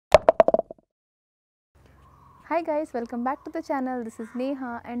Hi guys, welcome back to the channel. This is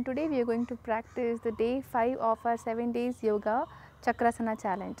Neha and today we are going to practice the day 5 of our 7 days yoga Chakrasana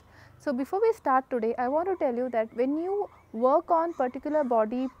challenge. So before we start today, I want to tell you that when you work on particular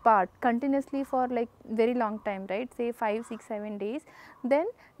body part continuously for like very long time, right, say 5, 6, 7 days, then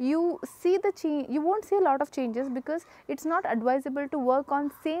you see the change, you won't see a lot of changes because it's not advisable to work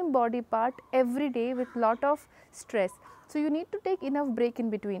on same body part every day with lot of stress. So you need to take enough break in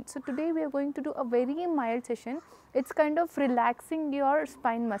between. So today we are going to do a very mild session. It's kind of relaxing your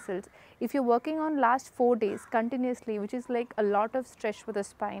spine muscles. If you're working on last 4 days continuously, which is like a lot of stress for the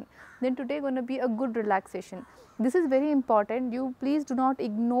spine, then today going to be a good relaxation. This is very important. You please do not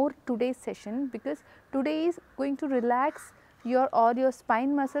ignore today's session because today is going to relax all your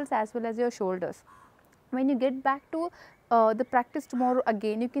spine muscles as well as your shoulders. When you get back to the practice tomorrow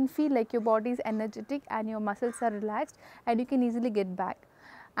again, you can feel like your body is energetic and your muscles are relaxed and you can easily get back.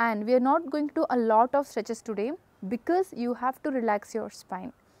 And we are not going to do a lot of stretches today because you have to relax your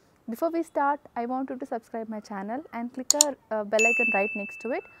spine. Before we start, I want you to subscribe my channel and click a bell icon right next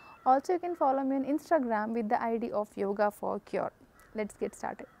to it. Also, you can follow me on Instagram with the ID of Yoga for Cure. Let's get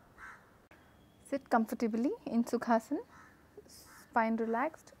started. Sit comfortably in Sukhasana, spine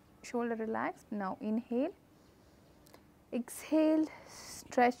relaxed, shoulder relaxed. Now inhale, exhale,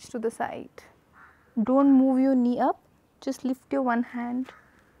 stretch to the side. Don't move your knee up, just lift your one hand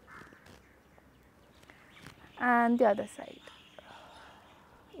and the other side.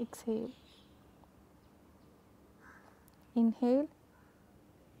 Exhale, inhale,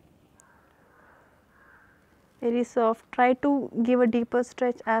 very soft. Try to give a deeper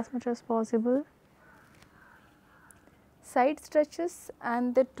stretch as much as possible. Side stretches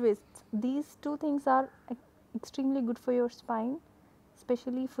and the twists, these two things are extremely good for your spine,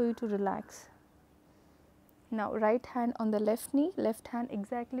 especially for you to relax. Now right hand on the left knee, left hand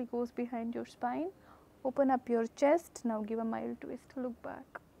exactly goes behind your spine. Open up your chest. Now give a mild twist, look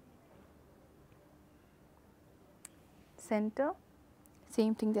back. Center,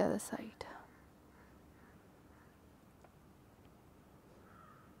 same thing the other side.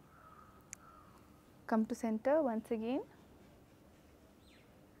 Come to center once again.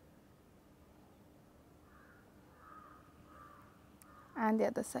 And the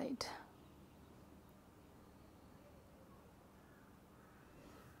other side.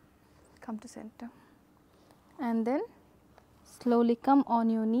 Come to center. And then slowly come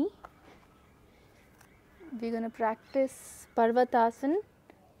on your knee. We are going to practice Parvatasana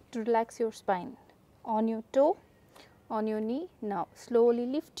to relax your spine. On your toe, on your knee. Now slowly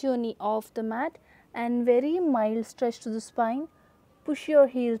lift your knee off the mat and very mild stretch to the spine. Push your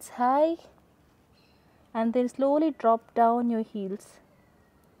heels high and then slowly drop down your heels.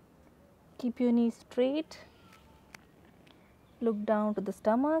 Keep your knees straight. Look down to the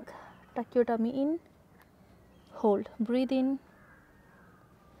stomach. Tuck your tummy in. Hold. Breathe in.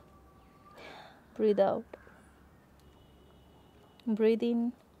 Breathe out. Breathe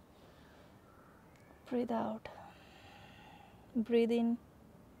in. Breathe out. Breathe in.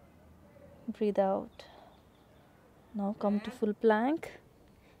 Breathe out. Now come to full plank.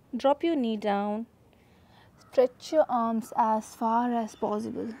 Drop your knee down. Stretch your arms as far as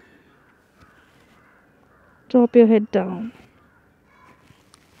possible. Drop your head down.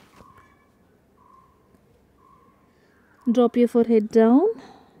 Drop your forehead down.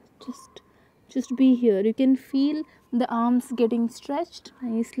 Just be here. You can feel the arms getting stretched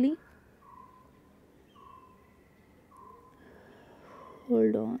nicely.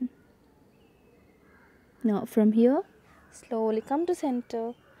 Hold on. Now from here, slowly come to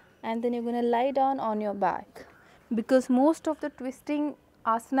center and then you're going to lie down on your back. Because most of the twisting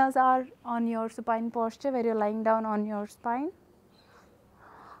asanas are on your supine posture where you're lying down on your spine.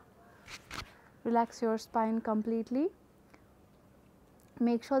 Relax your spine completely.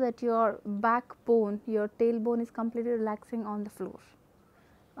 Make sure that your backbone, your tailbone is completely relaxing on the floor.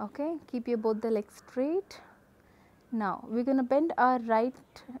 Okay, keep your both the legs straight. Now we're going to bend our right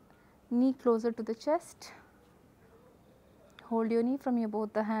knee closer to the chest. Hold your knee from your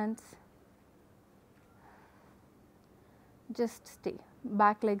both the hands. Just stay.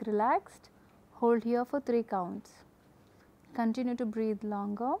 Back leg relaxed. Hold here for 3 counts. Continue to breathe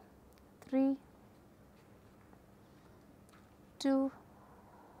longer. 3, 2,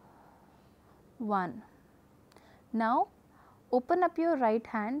 1. Now open up your right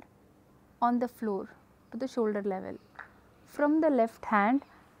hand on the floor to the shoulder level. From the left hand,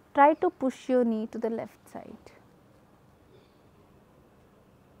 try to push your knee to the left side.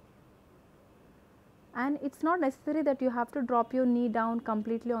 And it's not necessary that you have to drop your knee down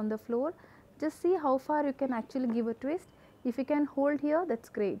completely on the floor. Just see how far you can actually give a twist. If you can hold here, that's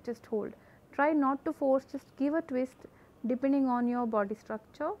great, just hold. Try not to force, just give a twist depending on your body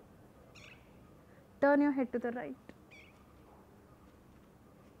structure. Turn your head to the right.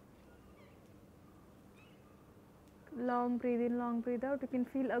 Long breathe in, long breathe out. You can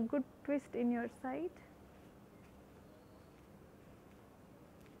feel a good twist in your side.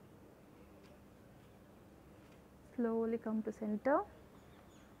 Slowly come to center.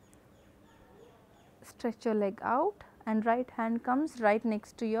 Stretch your leg out and right hand comes right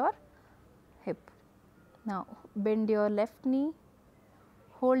next to your hip. Now bend your left knee.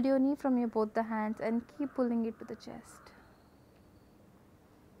 Hold your knee from your both the hands and keep pulling it to the chest.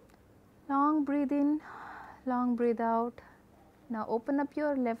 Long breathe in, long breathe out. Now open up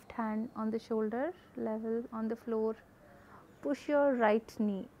your left hand on the shoulder level on the floor. Push your left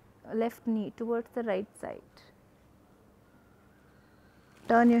knee towards the right side.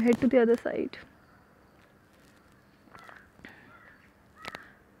 Turn your head to the other side.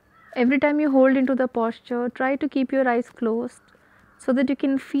 Every time you hold into the posture, try to keep your eyes closed so that you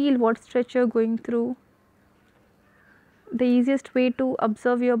can feel what stretch you are going through. The easiest way to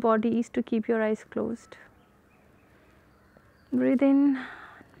observe your body is to keep your eyes closed. Breathe in,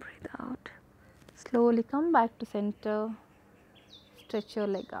 breathe out. Slowly come back to center. Stretch your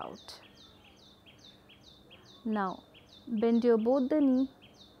leg out. Now bend your both the knee.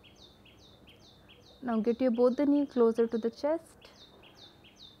 Now get your both the knee closer to the chest.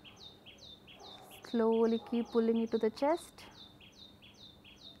 Slowly keep pulling it to the chest.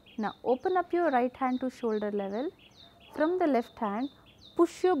 Now open up your right hand to shoulder level. From the left hand,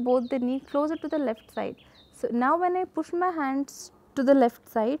 push your both the knee closer to the left side. So now when I push my hands to the left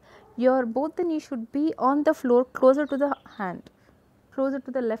side, your both the knee should be on the floor closer to the hand, closer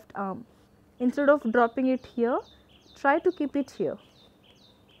to the left arm. Instead of dropping it here, try to keep it here.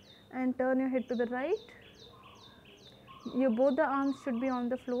 And turn your head to the right. Your both the arms should be on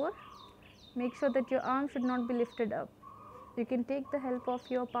the floor. Make sure that your arm should not be lifted up. You can take the help of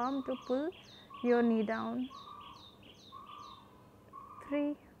your palm to pull your knee down.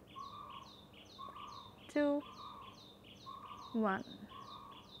 3, 2, 1.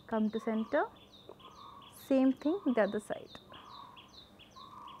 Come to center. Same thing the other side.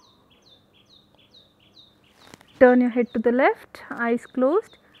 Turn your head to the left, eyes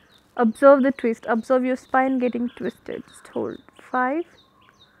closed. Observe the twist. Observe your spine getting twisted. Just hold. 5,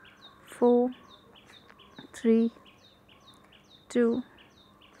 4, 3, 2,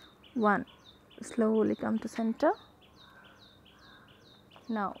 1. Slowly come to center.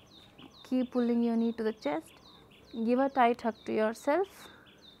 Now keep pulling your knee to the chest. Give a tight hug to yourself,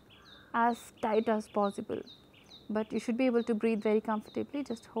 as tight as possible, but you should be able to breathe very comfortably.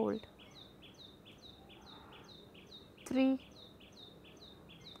 Just hold. 3,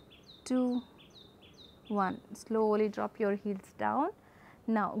 2, 1. Slowly drop your heels down.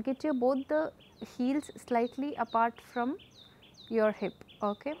 Now get your both the heels slightly apart from your hip.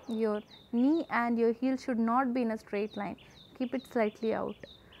 Okay, your knee and your heel should not be in a straight line. Keep it slightly out.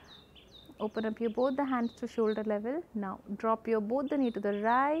 Open up your both the hands to shoulder level. Now drop your both the knee to the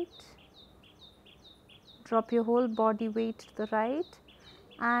right. Drop your whole body weight to the right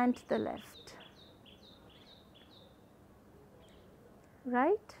and the left.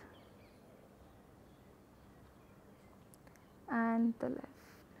 Right and the left.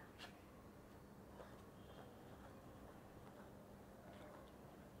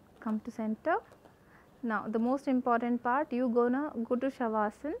 Come to center. Now the most important part, you gonna go to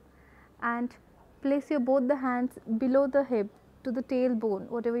Shavasana and place your both the hands below the hip to the tailbone.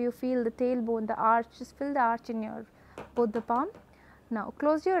 Whatever you feel, the tailbone, the arch, just feel the arch in your both the palm. Now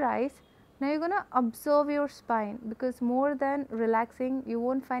close your eyes. Now you're gonna observe your spine, because more than relaxing, you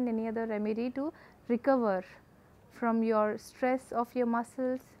won't find any other remedy to recover from your stress of your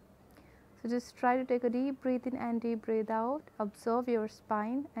muscles. So just try to take a deep breath in and deep breath out. Observe your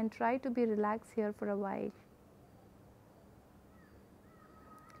spine and try to be relaxed here for a while.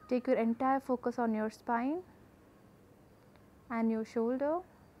 Take your entire focus on your spine and your shoulder.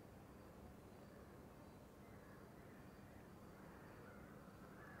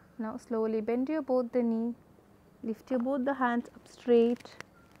 Now slowly bend your both the knee, lift your both the hands up straight.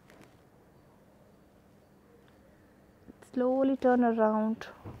 Slowly turn around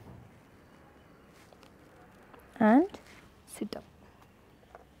and sit up.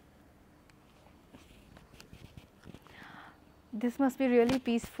 This must be really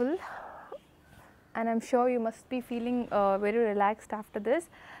peaceful, and I am sure you must be feeling very relaxed after this.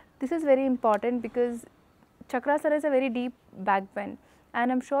 This is very important because Chakrasana is a very deep back bend,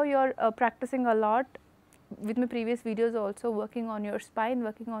 and I am sure you are practicing a lot with my previous videos also, working on your spine,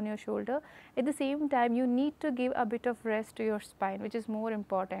 working on your shoulder. At the same time, you need to give a bit of rest to your spine, which is more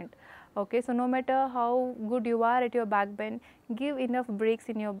important. Okay, so no matter how good you are at your back bend, give enough breaks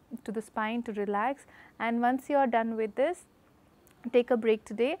in your to the spine to relax. And once you are done with this, take a break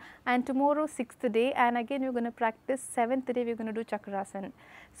today, and tomorrow 6th day, and again we are going to practice 7th day we are going to do Chakrasana.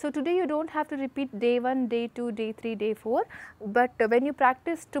 So today you don't have to repeat day 1, day 2, day 3, day 4, but when you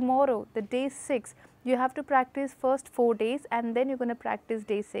practice tomorrow, the day 6, you have to practice first 4 days and then you are going to practice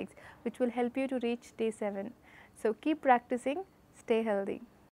day 6, which will help you to reach day 7. So keep practicing, stay healthy.